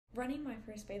Running my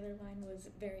first Baylor line was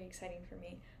very exciting for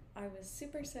me. I was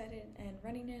super excited, and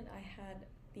running it, I had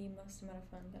the most amount of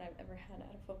fun that I've ever had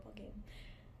at a football game.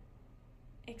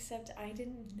 Except I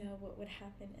didn't know what would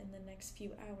happen in the next few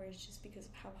hours just because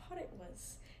of how hot it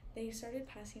was. They started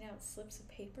passing out slips of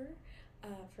paper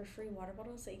for free water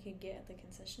bottles that you could get at the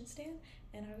concession stand,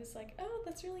 and I was like, oh,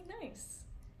 that's really nice.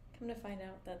 Come to find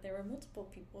out that there were multiple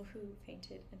people who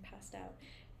fainted and passed out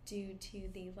due to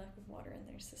the lack of water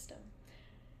in their system.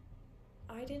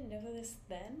 I didn't know this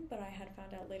then, but I had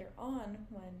found out later on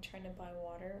when trying to buy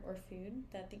water or food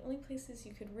that the only places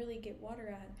you could really get water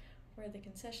at were the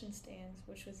concession stands,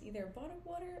 which was either bottled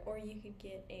water or you could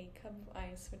get a cup of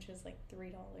ice, which was like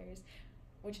 $3,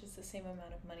 which is the same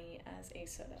amount of money as a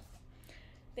soda.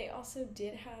 They also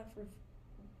did have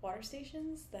water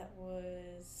stations that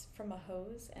was from a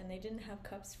hose, and they didn't have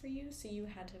cups for you, so you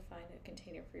had to find a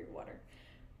container for your water,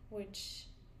 which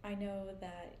I know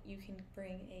that you can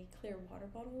bring a clear water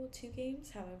bottle to games,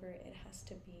 however, it has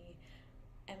to be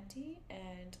empty,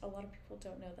 and a lot of people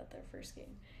don't know that their first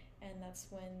game, and that's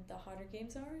when the hotter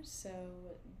games are, so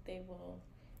they will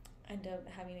end up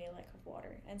having a lack of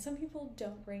water. And some people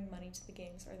don't bring money to the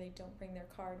games, or they don't bring their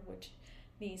card, which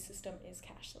the system is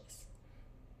cashless.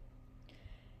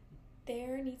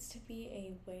 There needs to be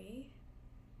a way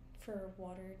for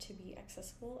water to be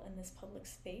accessible in this public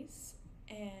space,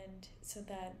 and so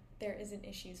that there isn't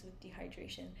issues with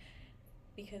dehydration,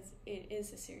 because it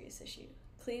is a serious issue.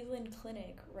 Cleveland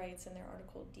Clinic writes in their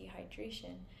article,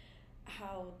 Dehydration,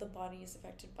 how the body is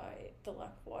affected by the lack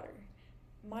of water.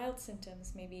 Mild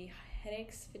symptoms may be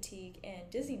headaches, fatigue, and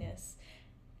dizziness,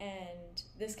 and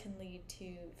this can lead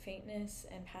to faintness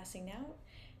and passing out.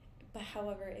 But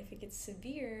however, if it gets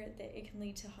severe, that it can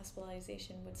lead to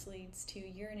hospitalization, which leads to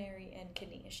urinary and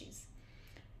kidney issues.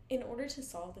 In order to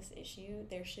solve this issue,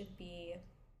 there should be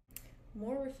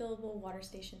more refillable water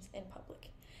stations in public.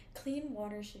 Clean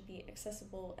water should be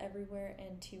accessible everywhere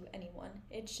and to anyone.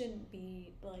 It shouldn't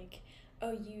be like,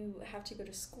 oh, you have to go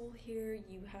to school here,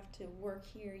 you have to work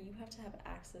here, you have to have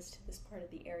access to this part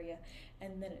of the area,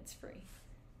 and then it's free.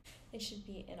 It should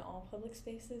be in all public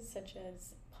spaces, such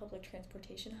as public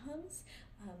transportation hubs,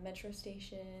 metro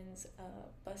stations,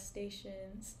 bus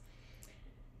stations,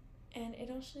 and it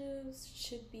also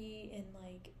should be in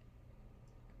like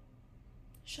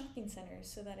shopping centers,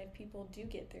 so that if people do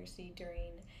get thirsty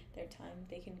during their time,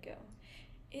 they can go.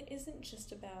 It isn't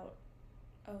just about,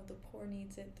 oh, the poor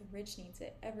needs it, the rich needs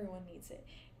it, everyone needs it.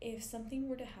 If something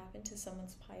were to happen to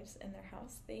someone's pipes in their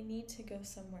house, they need to go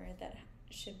somewhere that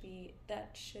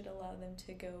should allow them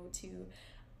to go to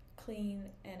clean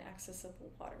and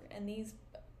accessible water. And these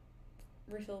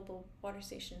refillable water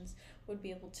stations would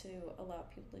be able to allow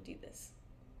people to do this.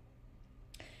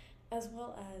 As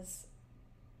well as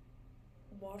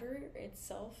water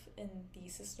itself in the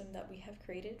system that we have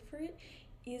created for it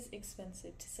is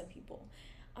expensive to some people.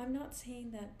 I'm not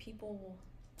saying that people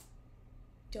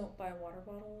don't buy water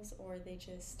bottles or they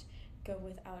just go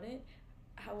without it.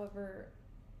 However,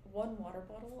 one water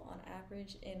bottle on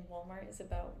average in Walmart is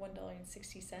about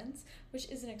 $1.60, which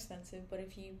isn't expensive, but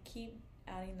if you keep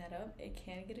adding that up, it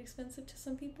can get expensive to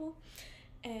some people.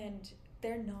 And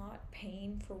they're not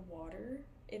paying for water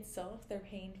itself, they're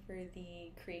paying for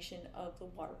the creation of the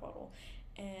water bottle.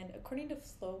 And according to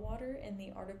Flow Water in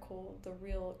the article, The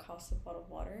Real Cost of Bottled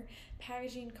Water,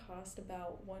 packaging costs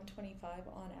about $1.25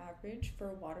 on average for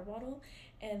a water bottle,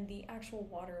 and the actual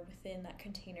water within that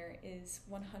container is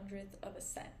 1/100th of a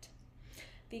cent.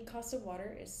 The cost of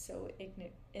water is so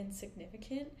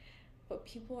insignificant, but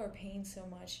people are paying so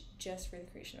much just for the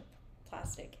creation of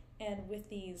plastic. And with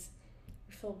these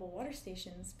refillable water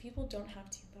stations, people don't have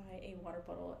to buy a water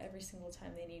bottle every single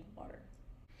time they need water.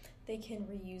 They can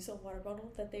reuse a water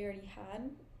bottle that they already had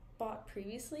bought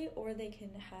previously, or they can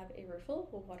have a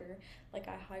refillable water like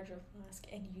a hydro flask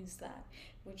and use that,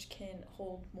 which can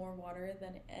hold more water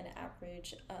than an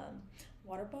average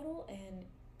water bottle, and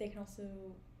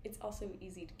it's also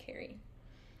easy to carry.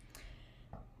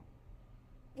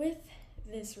 With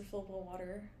this refillable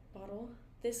water bottle,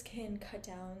 this can cut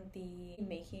down the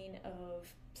making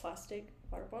of plastic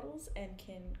water bottles and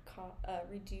can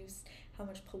reduce how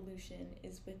much pollution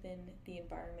is within the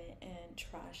environment and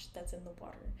trash that's in the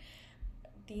water.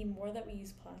 The more that we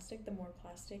use plastic, the more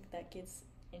plastic that gets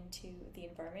into the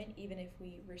environment. Even if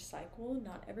we recycle,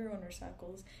 not everyone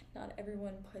recycles, not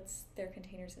everyone puts their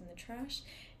containers in the trash,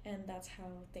 and that's how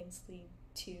things lead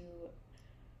to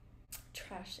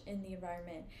trash in the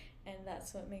environment, and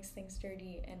that's what makes things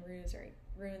dirty and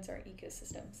ruins our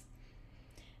ecosystems.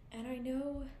 And I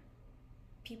know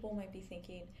people might be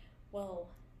thinking, well,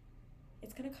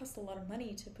 it's going to cost a lot of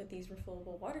money to put these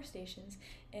refillable water stations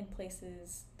in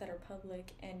places that are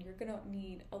public, and you're going to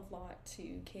need a lot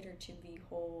to cater to the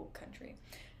whole country.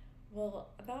 Well,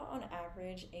 about on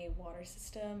average, a water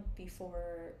system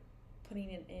before putting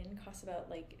it in costs about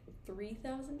like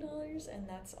 $3,000, and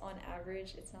that's on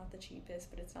average. It's not the cheapest,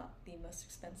 but it's not the most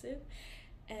expensive,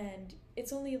 and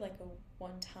it's only like a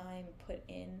one-time put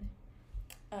in.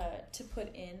 To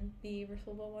put in the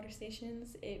refillable water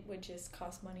stations, it would just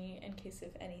cost money in case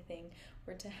if anything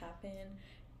were to happen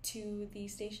to the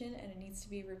station and it needs to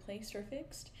be replaced or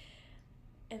fixed.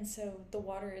 And so the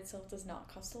water itself does not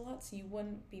cost a lot, so you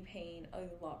wouldn't be paying a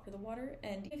lot for the water.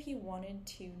 And if you wanted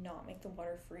to not make the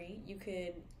water free, you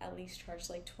could at least charge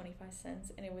like 25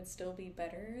 cents, and it would still be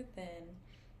better than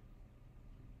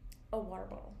a water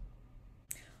bottle.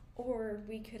 Or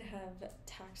we could have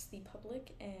taxed the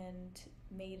public and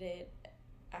made it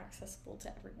accessible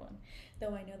to everyone.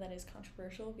 Though I know that is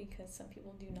controversial because some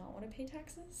people do not want to pay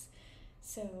taxes.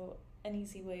 So an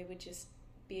easy way would just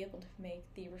be able to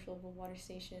make the refillable water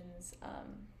stations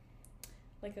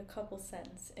like a couple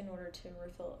cents in order to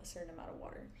refill a certain amount of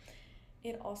water.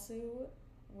 It also,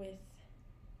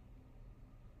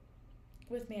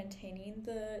 with maintaining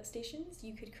the stations,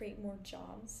 you could create more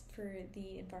jobs for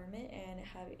the environment and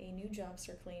have a new job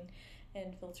circling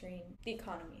and filtering the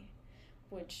economy,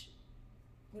 which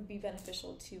would be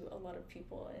beneficial to a lot of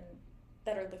people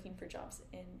that are looking for jobs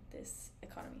in this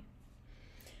economy.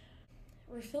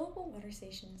 Refillable water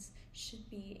stations should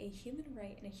be a human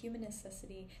right and a human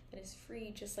necessity that is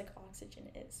free, just like oxygen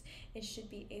is. It should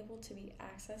be able to be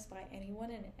accessed by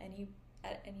anyone at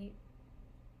any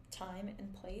time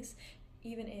and place,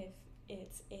 even if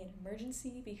it's an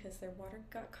emergency because their water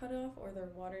got cut off or their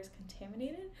water is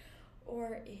contaminated,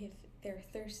 or if they're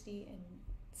thirsty and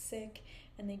sick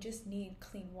and they just need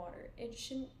clean water. It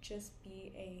shouldn't just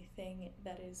be a thing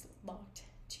that is locked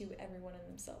to everyone and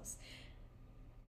themselves.